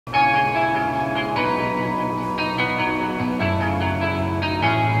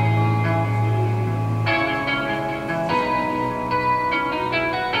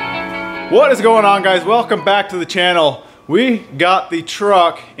What is going on, guys? Welcome back to the channel. We got the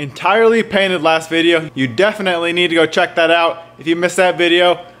truck entirely painted last video. You definitely need to go check that out. If you missed that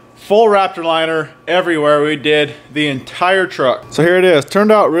video, full Raptor Liner everywhere. We did the entire truck. So here it is.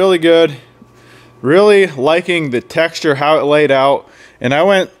 Turned out really good. Really liking the texture, how it laid out. And I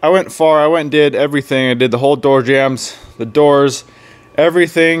went far. I went and did everything. I did the whole door jambs, the doors,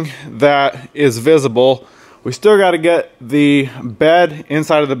 everything that is visible. We still got to get the bed,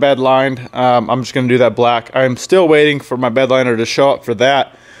 inside of the bed lined. I'm just going to do that black. I'm still waiting for my bed liner to show up for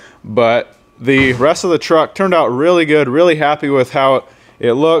that. But the rest of the truck turned out really good. Really happy with how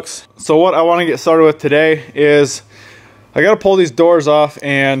it looks. So what I want to get started with today is I got to pull these doors off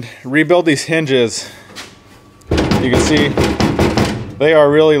and rebuild these hinges. You can see they are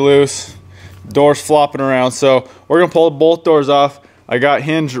really loose. Doors flopping around. So we're going to pull both doors off. I got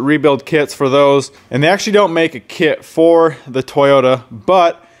hinge rebuild kits for those, and they actually don't make a kit for the Toyota,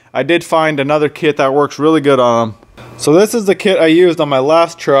 but I did find another kit that works really good on them. So this is the kit I used on my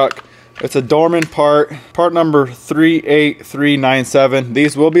last truck. It's a Dorman part number 38397.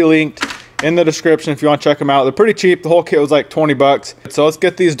 These will be linked in the description if you want to check them out. They're pretty cheap. The whole kit was like 20 bucks. So let's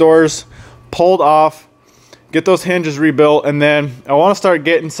get these doors pulled off, get those hinges rebuilt, and then I want to start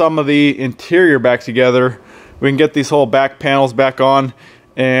getting some of the interior back together. We can get these whole back panels back on,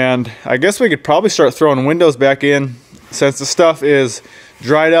 and I guess we could probably start throwing windows back in since the stuff is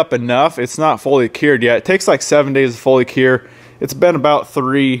dried up enough. It's not fully cured yet. It takes like 7 days to fully cure. It's been about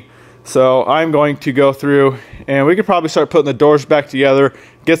 3, so I'm going to go through and we could probably start putting the doors back together,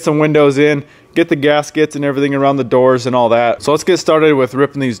 get some windows in, get the gaskets and everything around the doors and all that. So let's get started with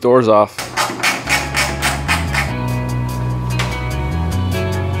ripping these doors off.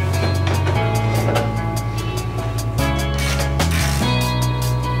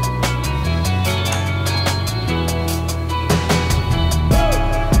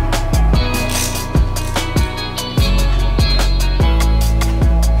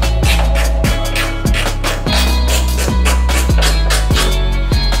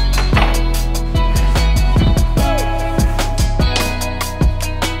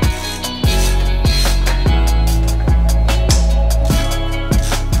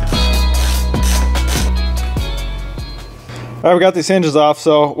 Alright, we got these hinges off,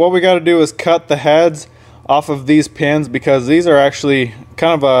 so what we got to do is cut the heads off of these pins because these are actually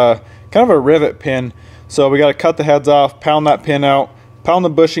kind of a rivet pin. So we got to cut the heads off, pound that pin out, pound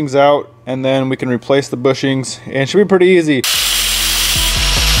the bushings out, and then we can replace the bushings, and it should be pretty easy.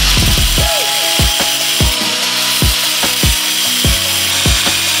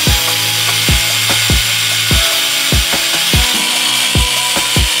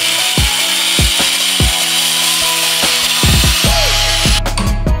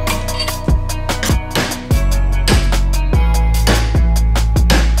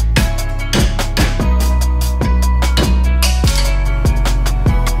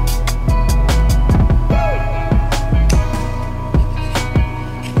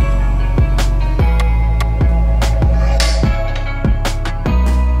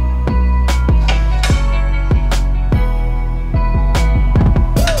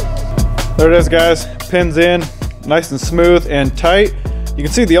 There it is, guys. Pins in, nice and smooth and tight. You can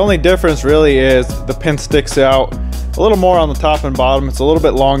see the only difference really is the pin sticks out a little more on the top and bottom. It's a little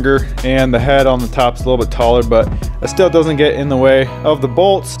bit longer, and the head on the top is a little bit taller, but it still doesn't get in the way of the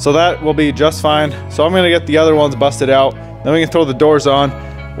bolts, so that will be just fine. So I'm gonna get the other ones busted out, then we can throw the doors on,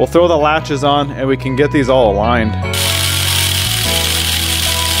 we'll throw the latches on, and we can get these all aligned.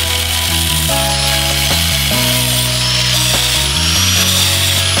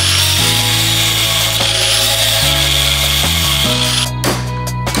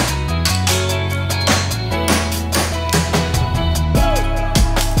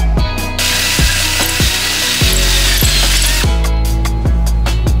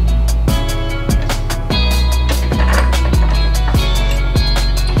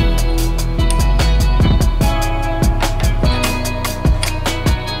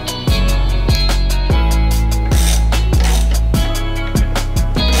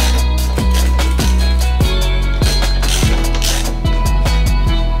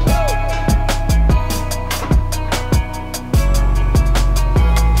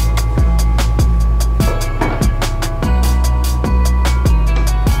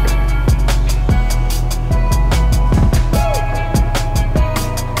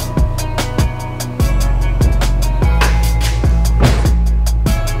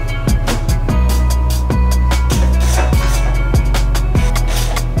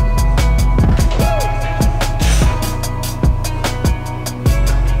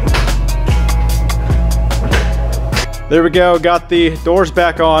 There we go, got the doors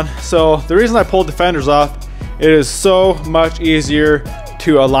back on. So the reason I pulled the fenders off, it is so much easier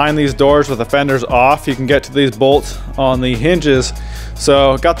to align these doors with the fenders off. You can get to these bolts on the hinges.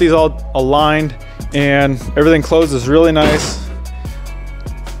 So got these all aligned and everything closes really nice.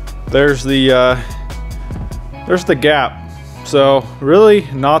 There's the gap. So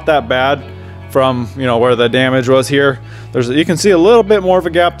really not that bad from, you know, where the damage was here. You can see a little bit more of a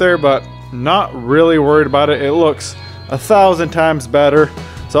gap there, but not really worried about it. It looks 1,000 times better.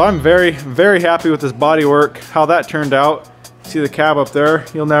 So I'm very, very happy with this body work, how that turned out. See the cab up there?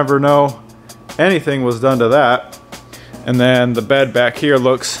 You'll never know anything was done to that. And then the bed back here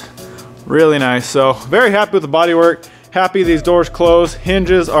looks really nice. So very happy with the body work. Happy these doors close.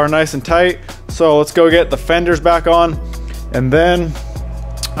 Hinges are nice and tight. So let's go get the fenders back on. And then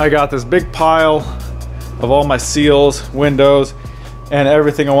I got this big pile of all my seals, windows, and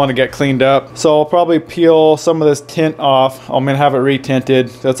everything I want to get cleaned up. So I'll probably peel some of this tint off. I'm gonna have it re-tinted.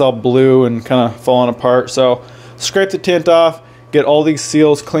 That's all blue and kind of falling apart. So scrape the tint off, get all these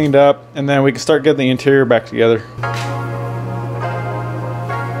seals cleaned up, and then we can start getting the interior back together.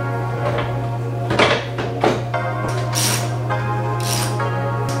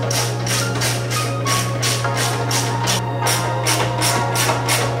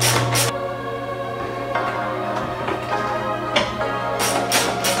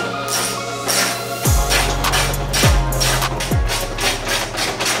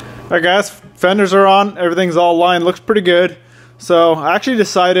 Alright guys, fenders are on, everything's all lined, looks pretty good. So I actually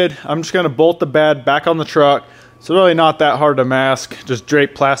decided I'm just going to bolt the bed back on the truck. It's really not that hard to mask, just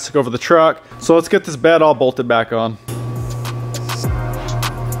drape plastic over the truck. So let's get this bed all bolted back on.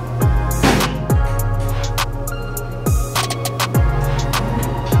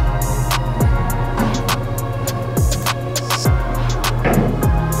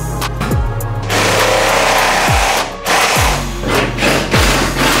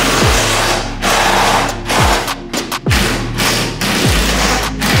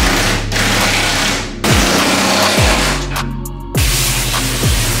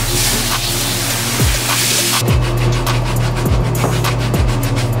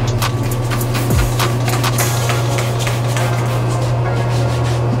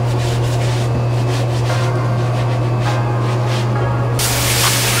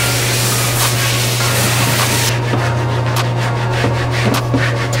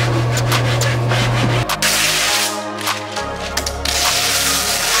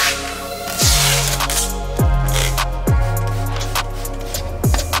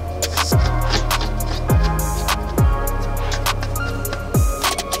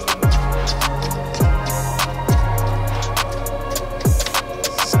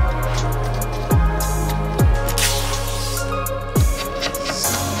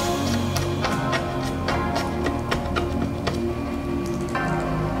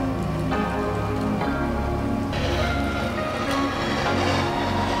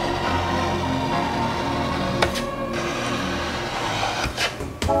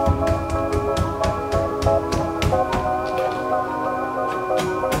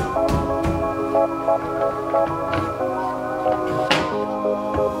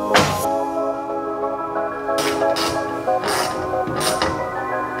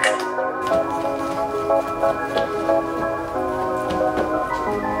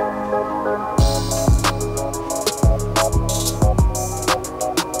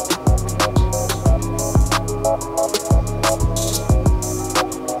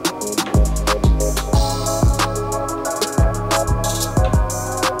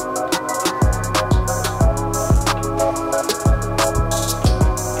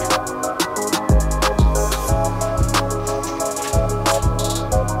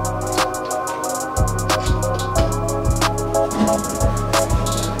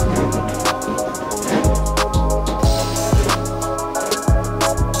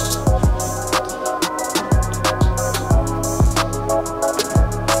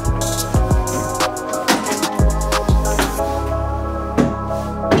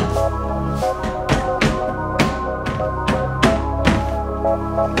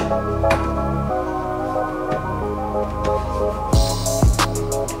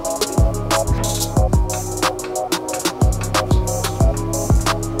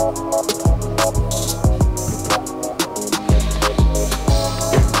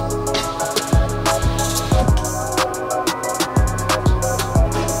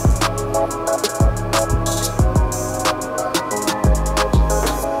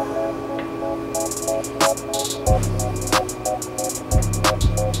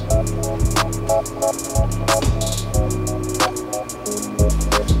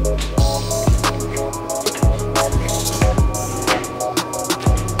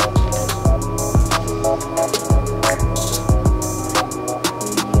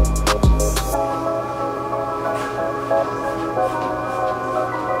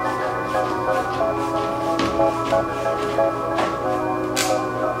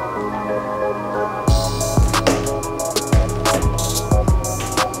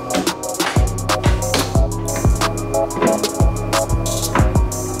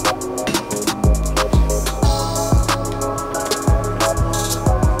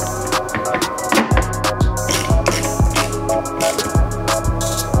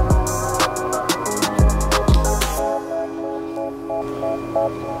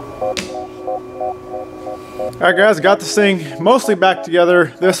 Alright guys, got this thing mostly back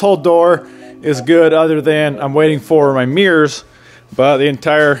together. This whole door is good other than I'm waiting for my mirrors, but the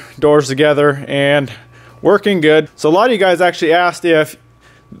entire door's together and working good. So a lot of you guys actually asked if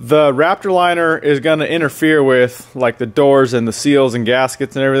the Raptor Liner is going to interfere with like the doors and the seals and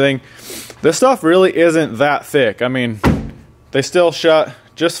gaskets and everything. This stuff really isn't that thick. I mean, they still shut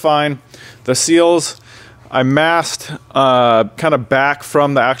just fine. The seals, I masked kind of back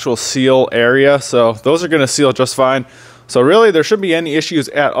from the actual seal area, so those are going to seal just fine. So really there shouldn't be any issues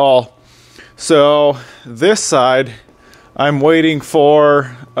at all. So this side, I'm waiting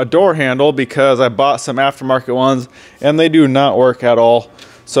for a door handle because I bought some aftermarket ones and they do not work at all.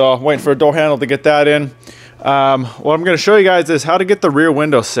 So I'm waiting for a door handle to get that in. What I'm going to show you guys is how to get the rear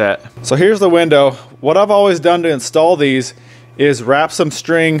window set. So here's the window. What I've always done to install these is wrap some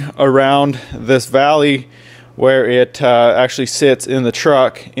string around this valley where it actually sits in the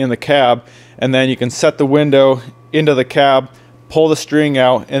truck, in the cab, and then you can set the window into the cab, pull the string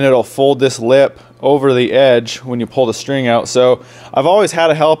out, and it'll fold this lip over the edge when you pull the string out. So I've always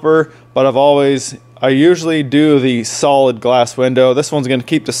had a helper, but I usually do the solid glass window. This one's going to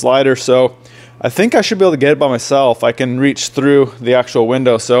keep the slider, so I think I should be able to get it by myself. I can reach through the actual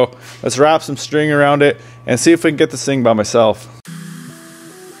window. So let's wrap some string around it and see if we can get this thing by myself.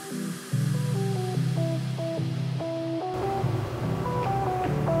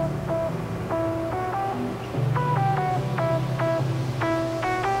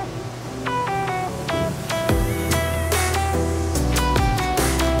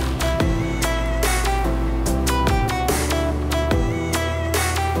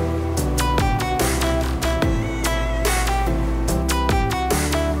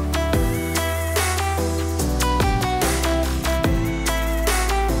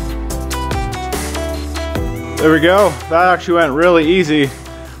 There we go. That actually went really easy.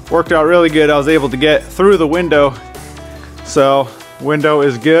 Worked out really good. I was able to get through the window. So window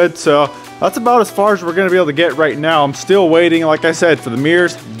is good. So that's about as far as we're going to be able to get right now. I'm still waiting, like I said, for the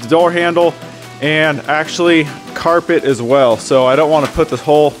mirrors, the door handle, and actually carpet as well. So I don't want to put this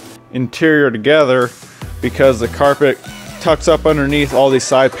whole interior together because the carpet tucks up underneath all these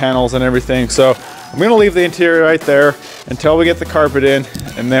side panels and everything. So I'm going to leave the interior right there until we get the carpet in,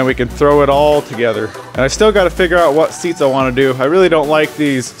 and then we can throw it all together. And I still got to figure out what seats I want to do. I really don't like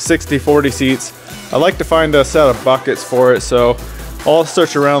these 60-40 seats. I like to find a set of buckets for it, so I'll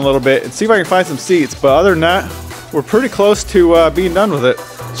search around a little bit and see if I can find some seats. But other than that, we're pretty close to being done with it.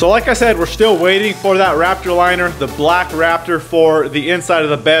 So like I said, we're still waiting for that Raptor Liner, the black Raptor for the inside of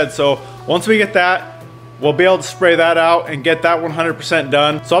the bed. So once we get that, we'll be able to spray that out and get that 100%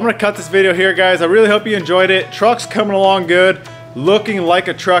 done. So I'm gonna cut this video here, guys. I really hope you enjoyed it. Truck's coming along good, looking like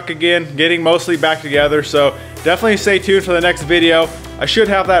a truck again, getting mostly back together. So definitely stay tuned for the next video. I should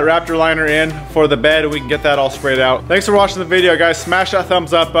have that Raptor Liner in for the bed and we can get that all sprayed out. Thanks for watching the video, guys. Smash that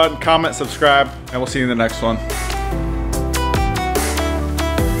thumbs up button, comment, subscribe, and we'll see you in the next one.